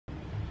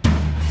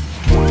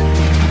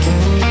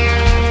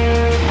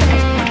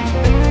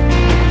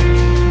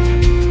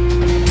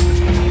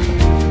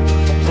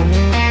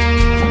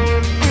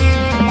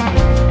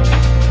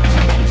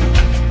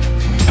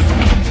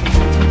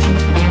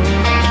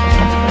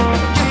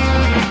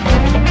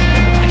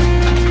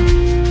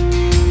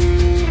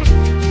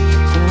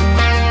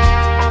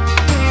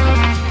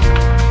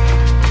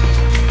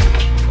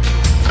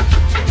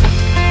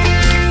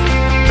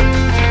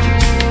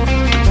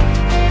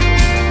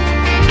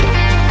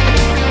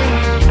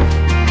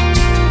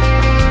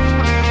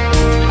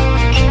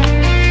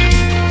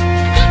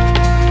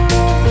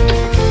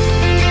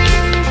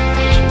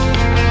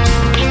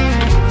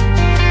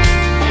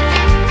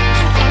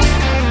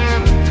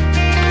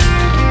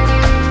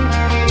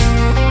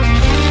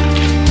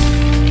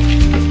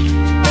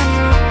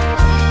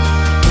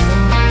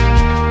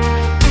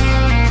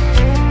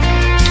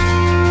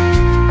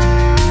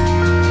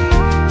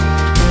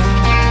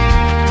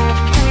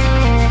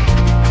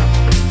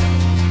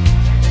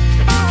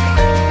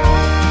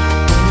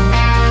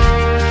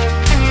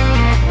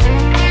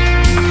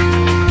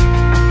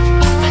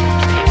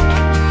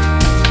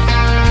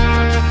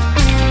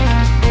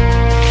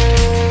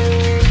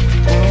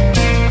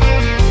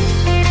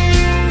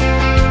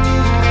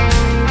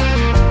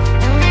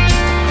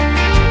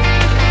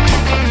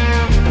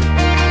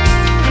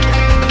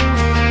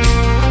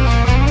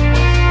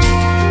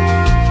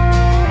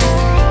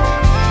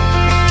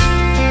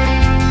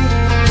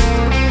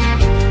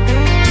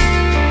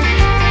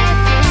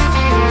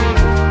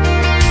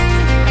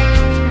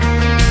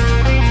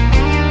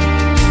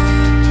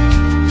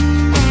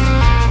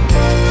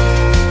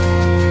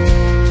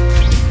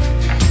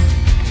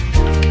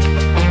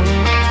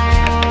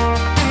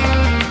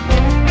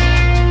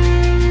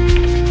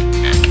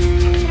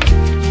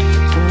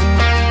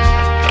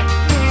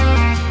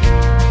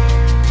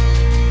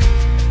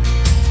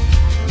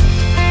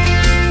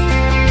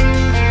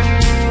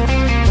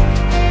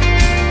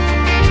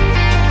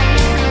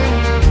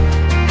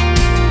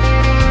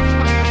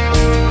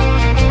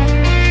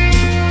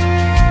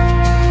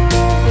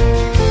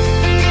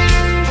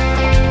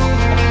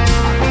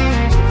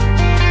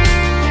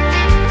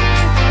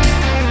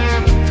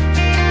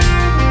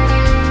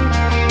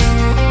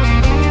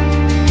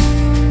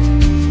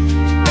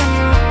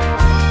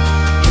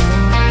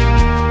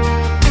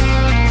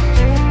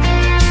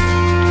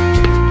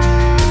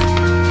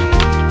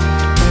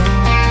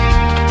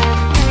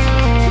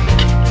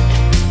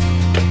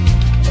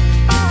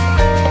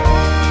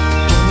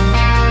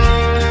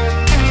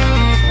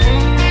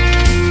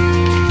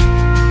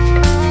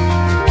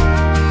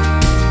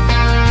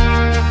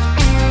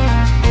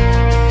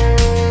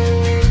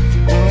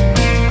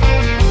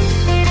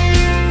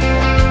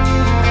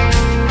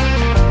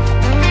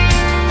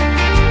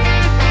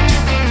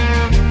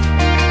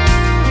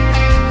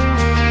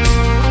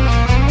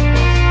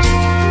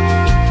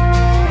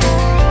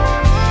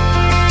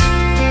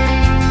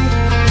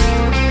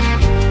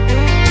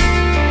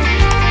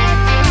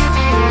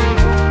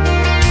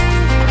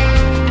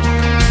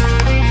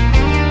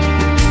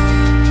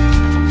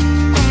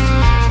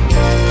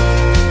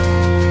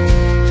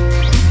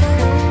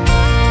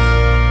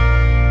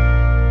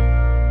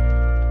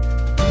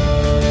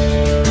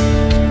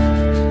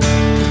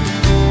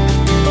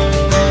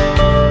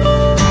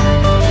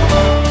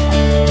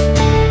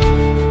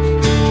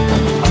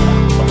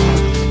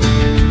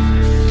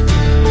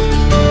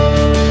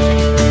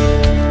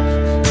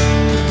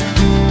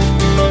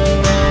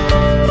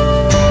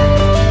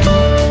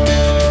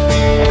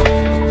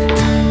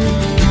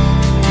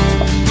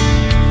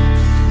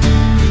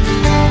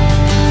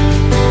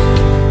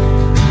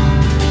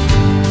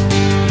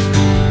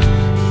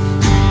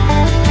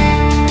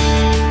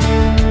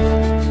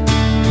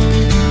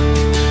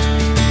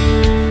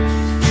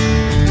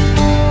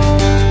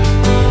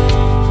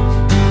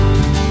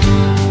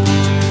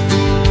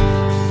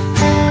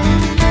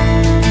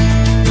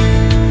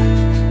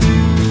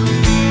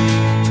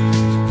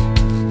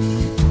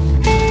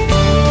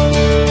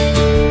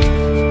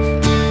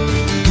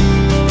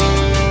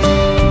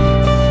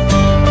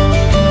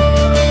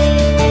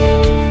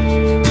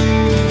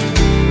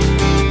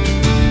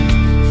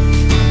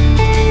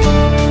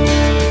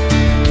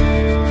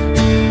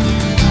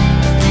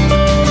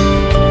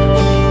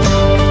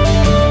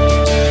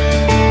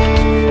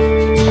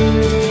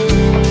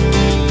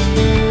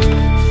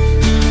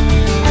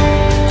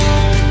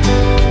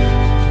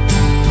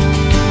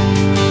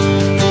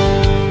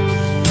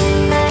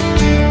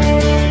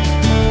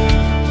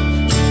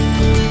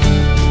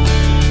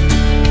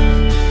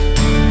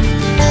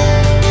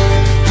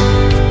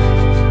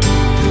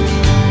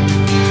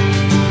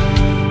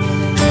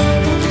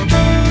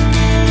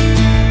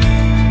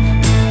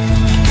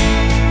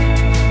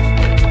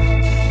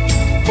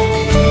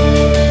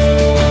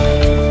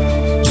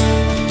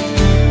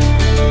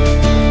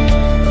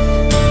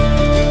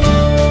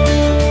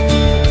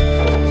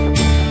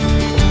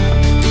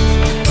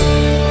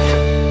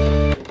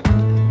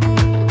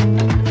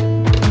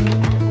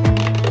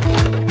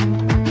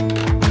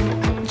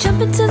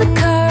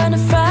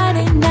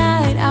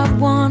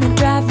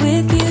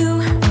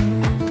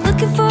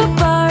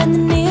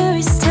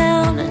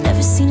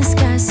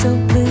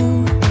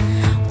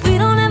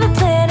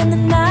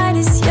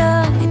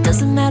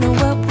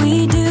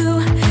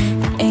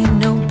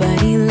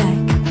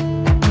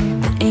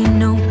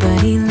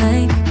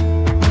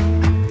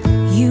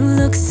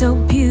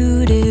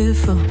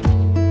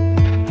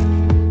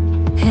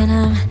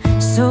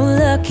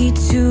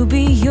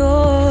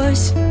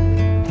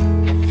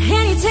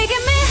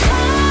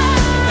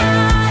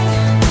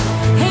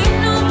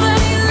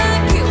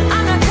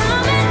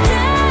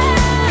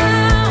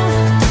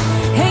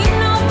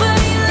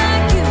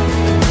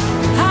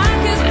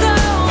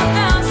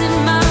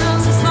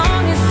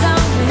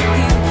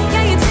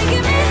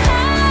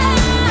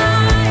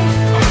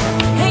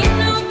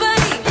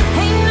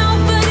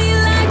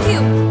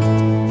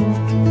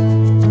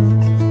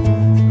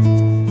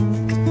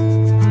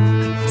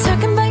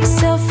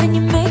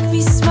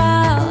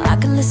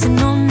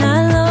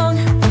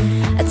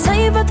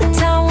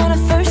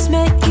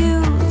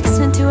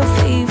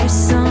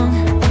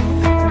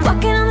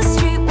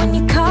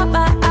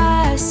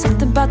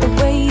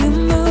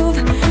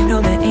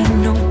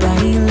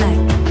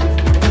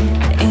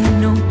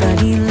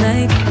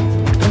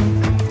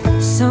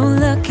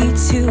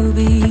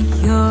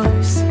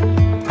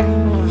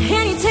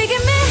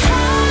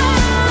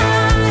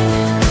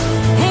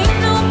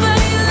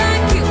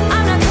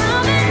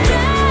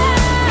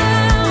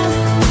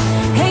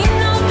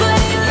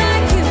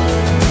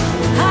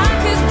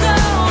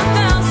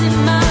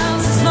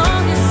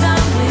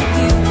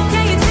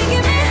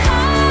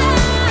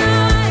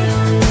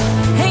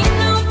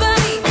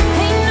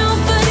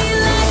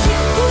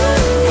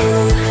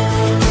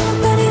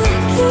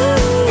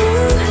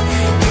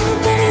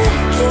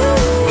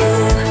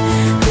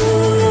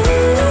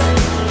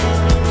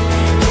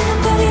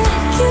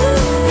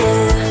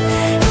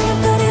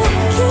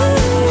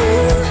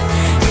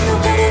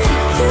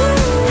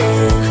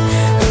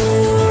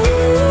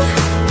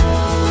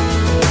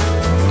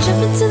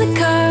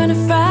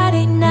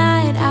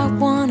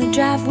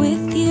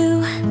with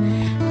you.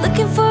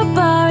 Looking for a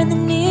bar in the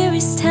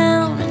nearest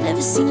town. I've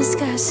never seen a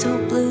sky so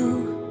blue.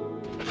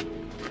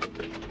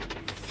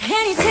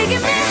 And you're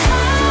taking me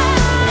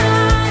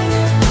high.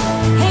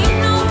 Ain't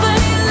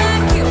nobody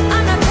like you.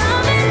 I'm not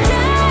coming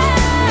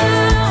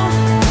down.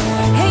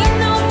 Ain't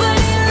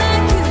nobody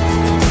like you.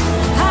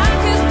 I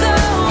could go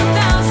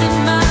 1,000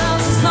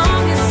 miles as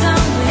long as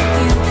I'm with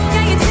you.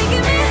 Yeah, you're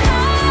taking me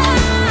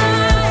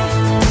high.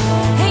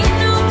 Ain't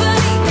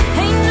nobody like you.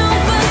 Ain't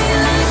nobody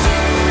like you.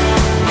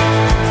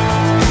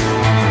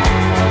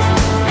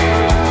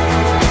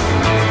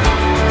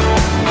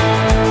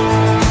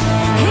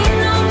 Ain't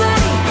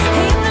nobody.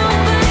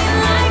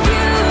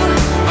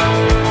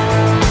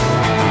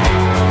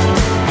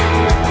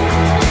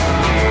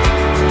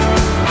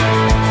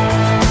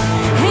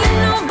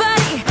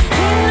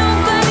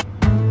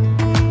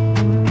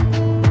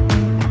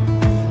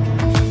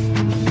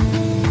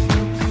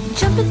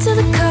 Jump into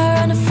the car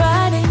on a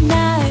Friday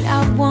night.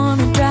 I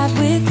wanna drive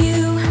with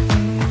you.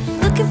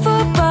 Looking for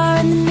a bar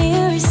in the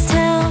nearest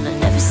town. I've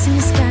never seen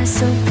a sky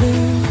so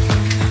blue.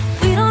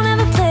 We don't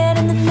ever play it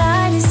and the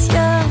night is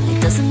young. It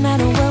doesn't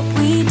matter what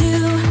we do.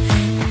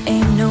 There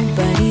ain't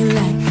nobody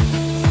like.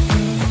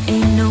 There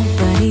ain't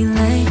nobody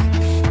like.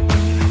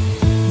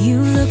 You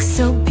look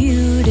so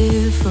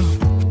beautiful.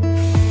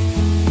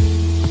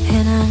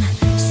 And I'm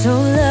so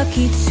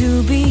lucky to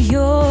be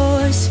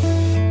yours.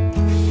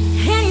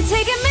 And you're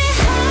taking me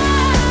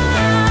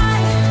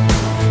high.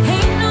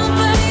 Ain't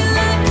nobody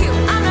like you.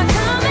 I'm not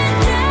coming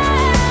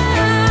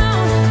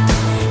down.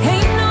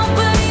 Ain't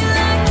nobody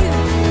like you.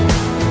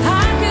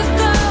 I could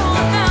go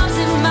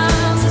 1,000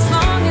 miles as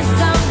long as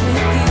I'm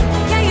with you.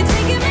 Yeah, you're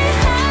taking me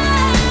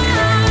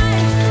high.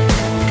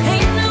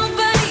 Ain't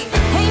nobody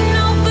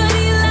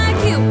like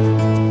you.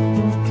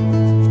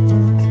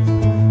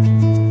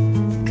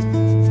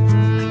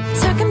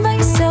 Talking about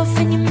yourself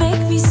and you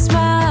make me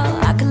smile.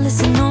 I could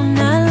listen all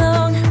night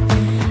long.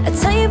 I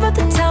tell you about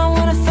the time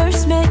when I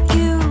first met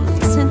you,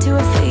 listening to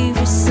our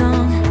favorite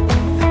song.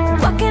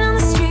 Walking on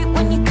the street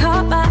when you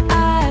caught my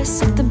eyes,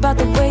 something about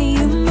the way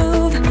you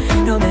move.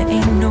 No, there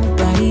ain't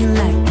nobody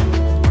like.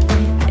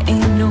 There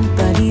ain't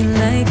nobody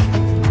like.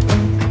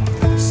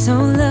 So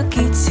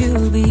lucky to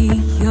be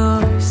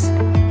yours.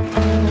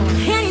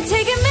 And you're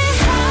taking me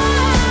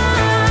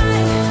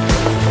high.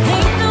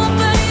 Ain't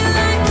nobody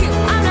like you.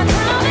 I'm not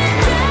coming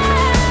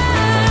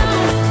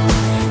down.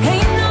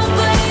 Ain't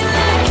nobody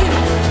like you.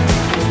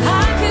 I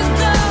could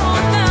go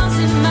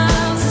 1,000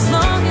 miles as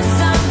long as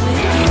I'm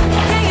with you.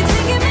 Yeah, you're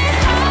taking me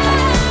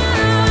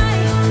high.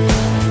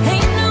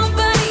 Ain't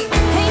nobody like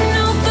you. Ain't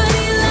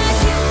nobody like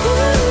you. Ain't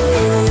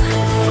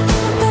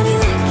nobody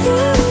like you.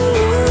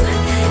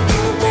 Ain't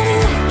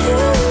nobody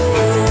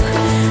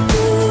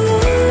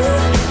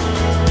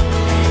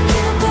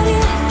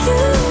like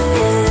you.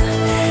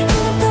 Ain't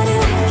nobody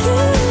like you.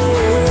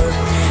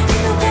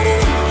 Ain't nobody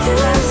like you.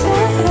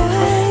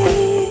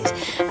 Surprise.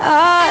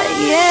 Oh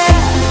yeah.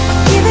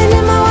 Even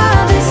in my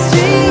wildest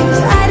dreams,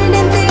 I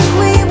didn't think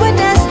we were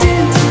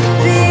destined to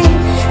be.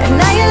 And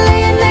now you're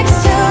laying next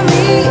to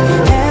me.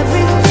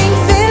 Everything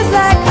feels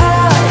like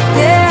art.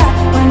 Yeah,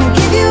 wanna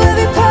give you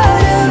every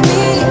part of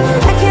me.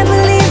 I can't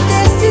believe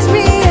this is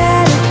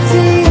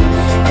reality.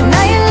 And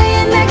now you're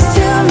laying next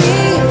to me.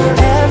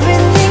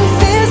 Everything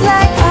feels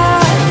like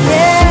art.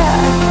 Yeah.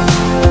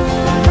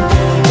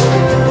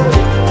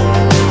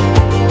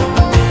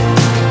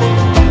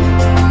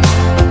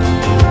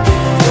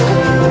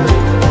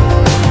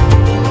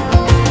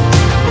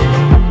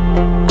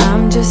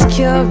 I'm just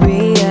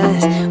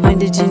curious, when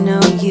did you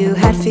know you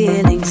had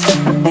feelings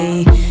for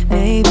me?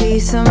 Maybe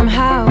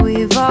somehow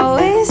we've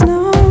always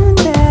known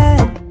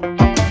that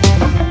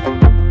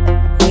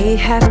we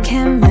have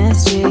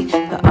chemistry,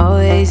 but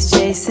always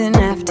chasing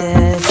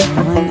after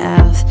someone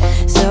else.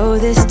 So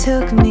this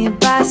took me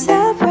by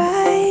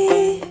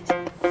surprise.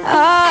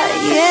 Oh,